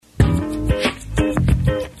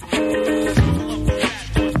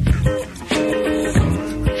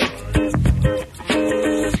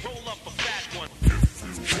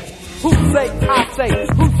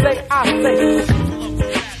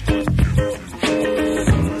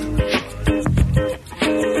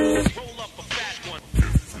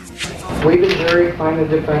We, the jury, find the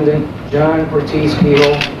defendant, John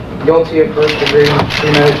Ortiz-Kehoe, guilty of first-degree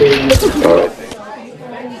premeditated murder.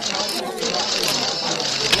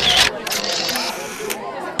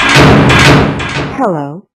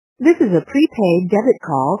 Hello. This is a prepaid debit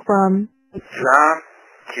call from John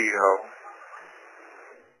Kehoe,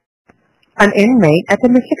 an inmate at the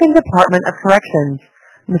Michigan Department of Corrections,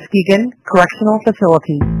 Muskegon Correctional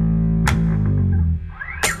Facility.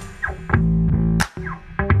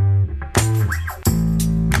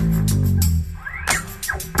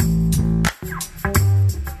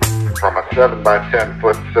 from a 7 by 10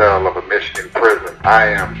 foot cell of a Michigan prison, I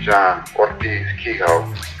am John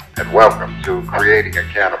Ortiz-Kehoe, and welcome to Creating a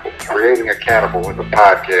Cannibal. Creating a Cannibal is a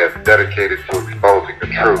podcast dedicated to exposing the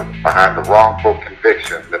truth behind the wrongful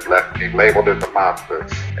conviction that left me labeled as a monster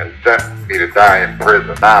and sentenced me to die in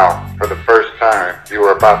prison. Now, for the first time, you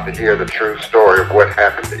are about to hear the true story of what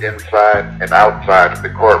happened inside and outside of the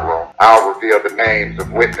courtroom. I'll reveal the names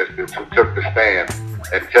of witnesses who took the stand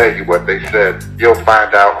and tell you what they said. You'll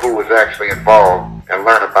find out who was actually involved and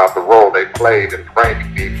learn about the role they played in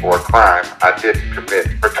framing me for a crime I didn't commit.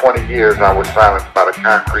 For 20 years, I was silenced by the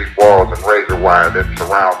concrete walls and razor wire that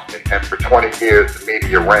surrounds me. And for 20 years, the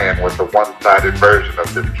media ran with a one-sided version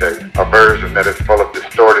of this case, a version that is full of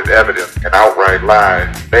distorted evidence and outright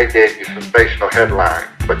lies. They gave you sensational headlines,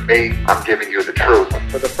 but me, I'm giving you the truth.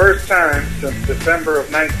 For the first time since December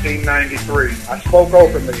of 1993, I spoke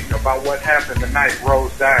openly about what happened the night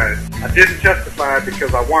Rose died. I didn't testify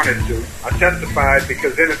because I wanted to. I testified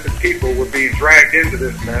because innocent people were being dragged into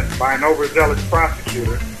this mess by an overzealous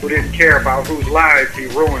prosecutor who didn't care about whose lives he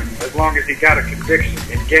ruined as long as he got a conviction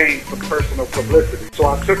and gained some personal publicity. So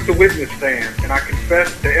I took the witness stand and I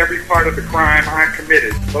confessed to every part of the crime I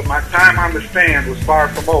committed. But my time on the stand was far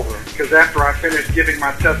from over, because after I finished giving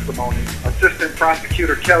my testimony, Assistant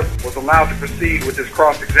Prosecutor Kelsey was allowed to proceed with his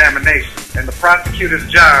cross-examination, and the prosecutor's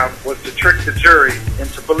job was to trick the jury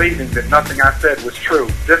into believing that nothing I said was true.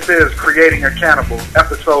 This is Creating a Cannibal,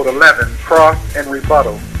 Episode 11, Cross and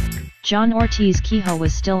Rebuttal. John Ortiz-Kehoe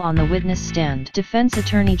was still on the witness stand. Defense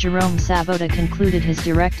attorney Jerome Sabota concluded his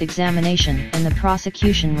direct examination, and the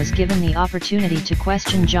prosecution was given the opportunity to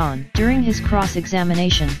question John. During his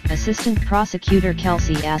cross-examination, Assistant Prosecutor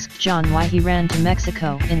Kelsey asked John why he ran to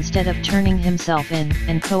Mexico instead of turning himself in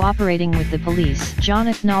and cooperating with the police. John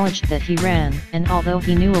acknowledged that he ran, and although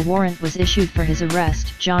he knew a warrant was issued for his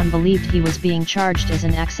arrest, John believed he was being charged as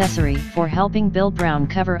an accessory for helping Bill Brown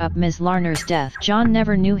cover up Ms. Larner's death. John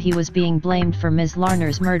never knew he was being blamed for Ms.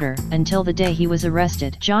 Larner's murder until the day he was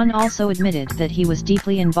arrested. John also admitted that he was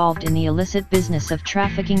deeply involved in the illicit business of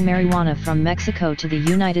trafficking marijuana from Mexico to the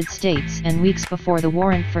United States, and weeks before the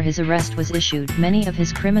warrant for his arrest was issued, many of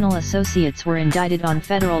his criminal associates were indicted on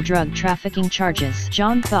federal drug trafficking charges.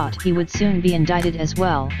 John thought he would soon be indicted as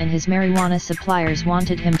well, and his marijuana suppliers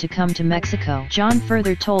wanted him to come to Mexico. John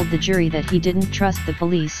further told the jury that he didn't trust the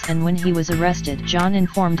police, and when he was arrested, John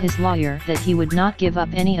informed his lawyer that he would not give up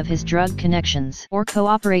any of his drug connections or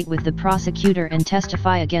cooperate with the prosecutor and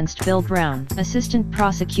testify against Bill Brown. Assistant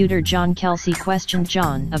Prosecutor John Kelsey questioned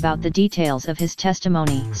John about the details of his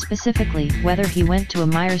testimony, specifically whether he went to a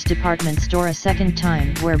Myers department store a second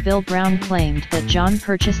time where Bill Brown claimed that John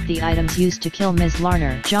purchased the items used to kill Ms.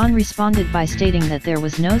 Larner. John responded by stating that there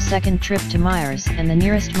was no second trip to Myers, and the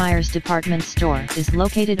nearest Myers department store is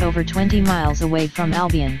located over 20 miles away from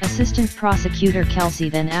Albion. Assistant Prosecutor Kelsey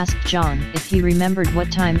then asked John if he remembered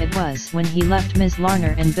what time it was when he left Ms.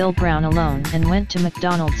 Larner and Bill Brown alone and went to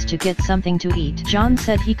McDonald's to get something to eat. John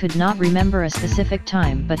said he could not remember a specific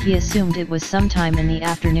time, but he assumed it was sometime in the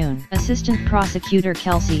afternoon. Assistant Prosecutor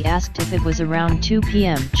Kelsey asked if it was around 2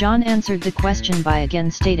 p.m. John answered the question by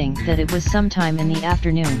again stating that it was sometime in the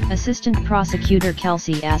afternoon. Assistant Prosecutor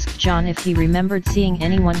Kelsey asked John if he remembered seeing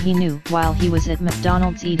anyone he knew while he was at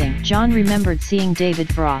McDonald's eating. John remembered seeing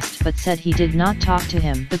David Frost, but said he did not talk to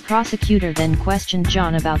him. The prosecutor then questioned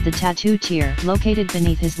John about the tattoo tear located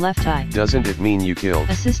beneath his left eye. Doesn't it mean you killed?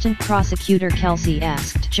 Assistant Prosecutor Kelsey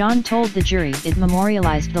asked. John told the jury it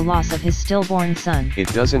memorialized the loss of his stillborn son. It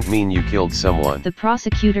doesn't mean you killed someone. The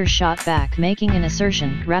prosecutor shot back, making an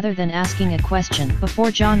assertion rather than asking a question. Before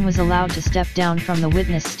John was allowed to step down from the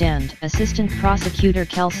witness stand, Assistant Prosecutor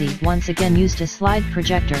Kelsey once again used a slide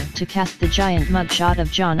projector to cast the giant mugshot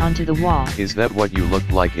of John onto the wall. Is that what you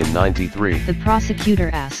looked like in '93? The prosecutor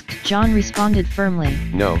asked. John responded firmly,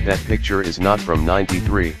 No. No, that picture is not from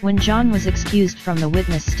 93. When John was excused from the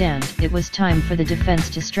witness stand, it was time for the defense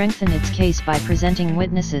to strengthen its case by presenting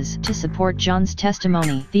witnesses to support John's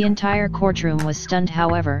testimony. The entire courtroom was stunned,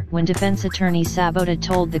 however, when defense attorney Sabota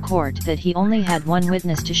told the court that he only had one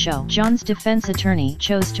witness to show. John's defense attorney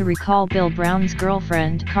chose to recall Bill Brown's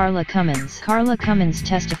girlfriend, Carla Cummins. Carla Cummins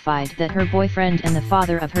testified that her boyfriend and the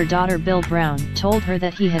father of her daughter Bill Brown told her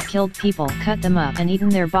that he had killed people, cut them up and eaten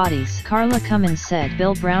their bodies. Carla Cummins said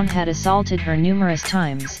Bill Brown had assaulted her numerous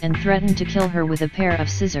times and threatened to kill her with a pair of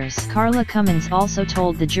scissors. Carla Cummins also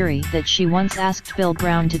told the jury that she once asked Bill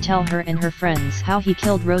Brown to tell her and her friends how he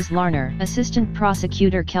killed Rose Larner. Assistant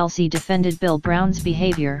prosecutor Kelsey defended Bill Brown's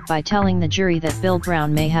behavior by telling the jury that Bill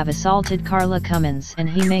Brown may have assaulted Carla Cummins and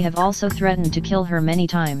he may have also threatened to kill her many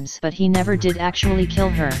times, but he never did actually kill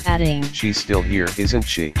her, adding, "She's still here, isn't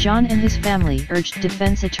she?" John and his family urged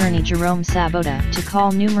defense attorney Jerome Sabota to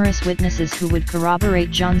call numerous witnesses who would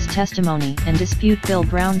corroborate John's testimony and dispute Bill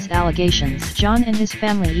Brown's allegations. John and his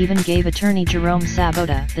family even gave attorney Jerome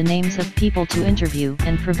Sabota the names of people to interview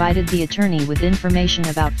and provided the attorney with information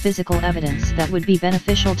about physical evidence that would be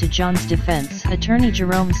beneficial to John's defense. Attorney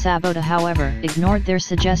Jerome Sabota, however, ignored their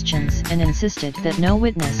suggestions and insisted that no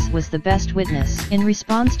witness was the best witness. In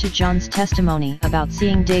response to John's testimony about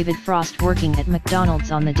seeing David Frost working at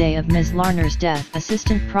McDonald's on the day of Ms. Larner's death,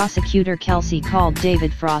 Assistant Prosecutor Kelsey called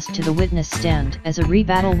David Frost to the witness stand as a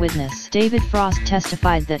rebuttal witness. David Frost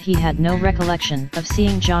testified that he had no recollection of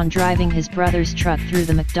seeing John driving his brother's truck through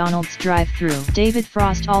the McDonald's drive-thru. David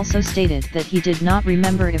Frost also stated that he did not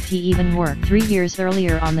remember if he even worked 3 years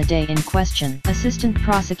earlier on the day in question. Assistant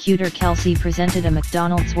Prosecutor Kelsey presented a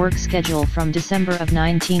McDonald's work schedule from December of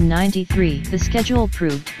 1993. The schedule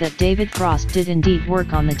proved that David Frost did indeed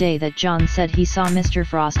work on the day that John said he saw Mr.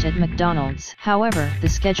 Frost at McDonald's. However, the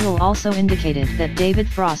schedule also indicated that David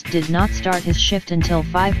Frost did not start his shift until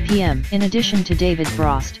 5 p.m. In addition to David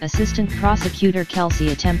Frost, Assistant Prosecutor Kelsey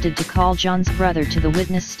attempted to call John's brother to the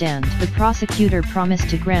witness stand. The prosecutor promised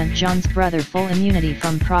to grant John's brother full immunity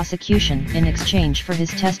from prosecution in exchange for his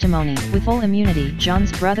testimony. With full immunity,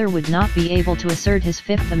 John's brother would not be able to assert his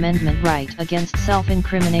Fifth Amendment right against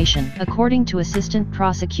self-incrimination. According to Assistant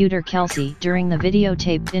Prosecutor Kelsey, during the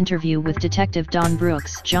videotaped interview with Detective Don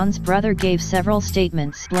Brooks, John's brother gave several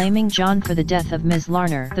statements blaming John for the death of Ms.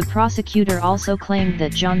 Larner. The prosecutor also claimed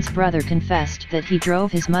that John's brother confessed that he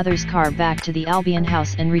drove his mother's car back to the Albion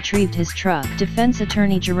house and retrieved his truck. Defense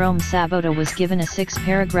attorney Jerome Sabota was given a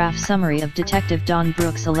 6-paragraph summary of Detective Don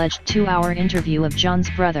Brooks' alleged 2-hour interview of John's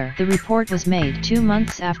brother. The report was made 2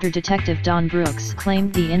 months after Detective Don Brooks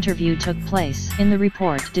claimed the interview took place. In the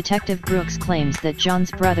report, Detective Brooks claims that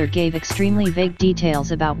John's brother gave extremely vague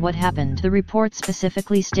details about what happened. The report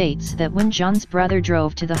specifically states that when John's brother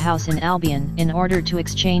drove to the house in Albion in order to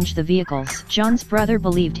exchange the vehicles, John's brother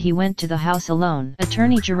believed he went to the house alone.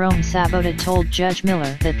 Attorney Jerome Sabota told Judge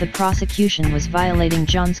Miller that the prosecution was violating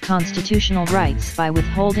John's constitutional rights by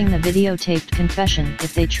withholding the videotaped confession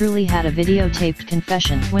if they truly had a videotaped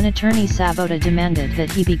confession. When attorney Sabota demanded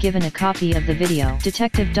that he be given a copy of the video,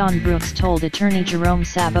 Detective Don Brooks told attorney Jerome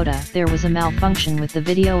Sabota there was a malfunction with the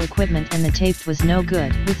video equipment and the tape was no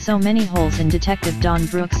good. With so many holes in Detective Don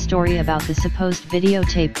Brooks' story about the supposed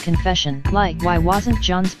videotaped confession, like why wasn't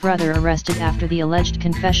John's brother arrested after the alleged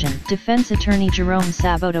confession, defense attorney Jerome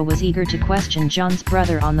Sabota was eager to question John's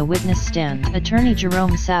brother on the witness stand. Attorney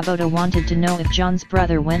Jerome Sabota wanted to know if John's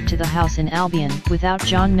brother went to the house in Albion without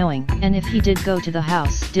John knowing, and if he did go to the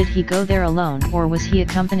house, did he go there alone or was he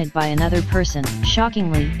accompanied by another person?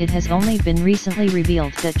 Shockingly, it has only been recently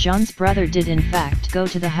revealed that John's brother did in fact go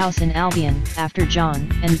to the house in Albion after John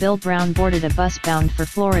and Bill Brown boarded a bus bound for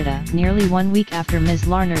Florida nearly 1 week after Ms.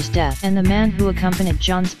 Larner's death, and the man who accompanied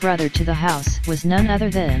John's brother to the house was none other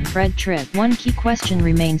than Fred Tripp. One key question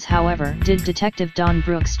remains, however, did Detective Don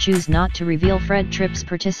Brooks choose not to reveal Fred Tripp's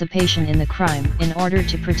participation in the crime in order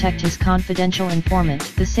to protect his confidential informant,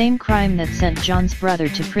 the same crime that sent John's brother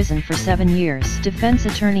to prison for 7 years? Defense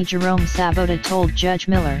attorney Jerome Sabota told Judge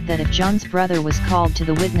Miller that if John's brother was called to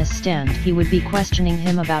the witness stand, he would be questioning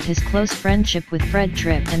him about his close friendship with Fred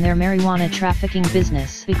Tripp and their marijuana trafficking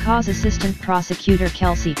business. Because Assistant Prosecutor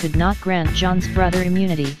Kelsey could not grant John's brother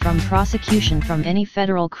immunity from prosecution from any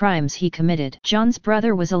federal crimes he committed, John's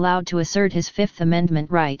brother was allowed to assert his Fifth Amendment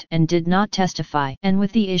right and did not testify. And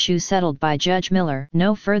with the issue settled by Judge Miller,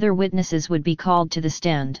 no further witnesses would be called to the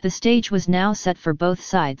stand. The stage was now set for both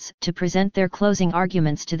sides to present their closing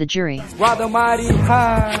arguments to the jury.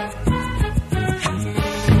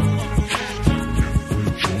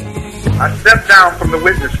 I stepped down from the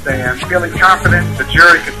witness stand, feeling confident the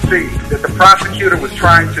jury could see that the prosecutor was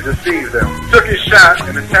trying to deceive them. He took his shot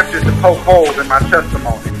and attempted to poke holes in my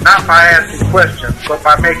testimony, not by asking questions, but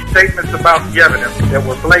by making statements about the evidence that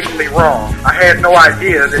were blatantly wrong. I had no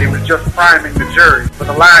idea that he was just priming the jury for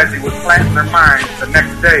the lies he was planting in their minds the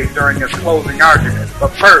next day during his closing argument.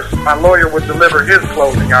 But first, my lawyer would deliver his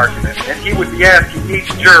closing argument, and he would be asking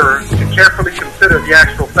each juror to carefully consider the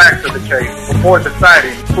actual facts of the case before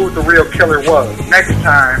deciding who the real killer was. Next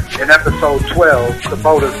time, in episode 12, the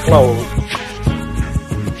vote is closed.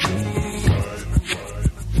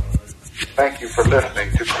 Thank you for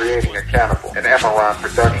listening to Creating a Cannibal, an Emerald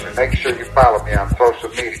production. Make sure you follow me on social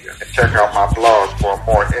media and check out my blog for a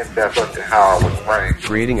more in-depth look at how I was framed.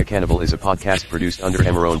 Creating a Cannibal is a podcast produced under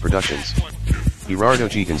Emerald Productions. Gerardo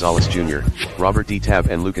G. Gonzalez Jr., Robert D. Tabb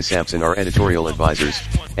and Lucas Sampson are editorial advisors,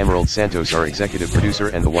 Emerald Santos our executive producer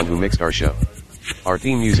and the one who mixed our show. Our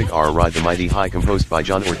theme music are Ride the Mighty High composed by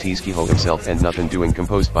John Ortiz-Kehoe himself and Nothing Doing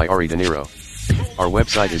composed by Ari De Niro. Our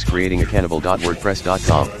website is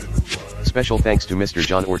creatingacannibal.wordpress.com. Special thanks to Mr.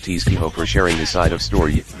 John Ortiz-Kehoe for sharing his side of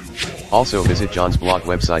story. Also visit John's blog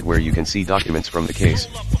website where you can see documents from the case,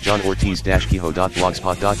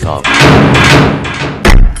 johnortiz-kehoe.blogspot.com.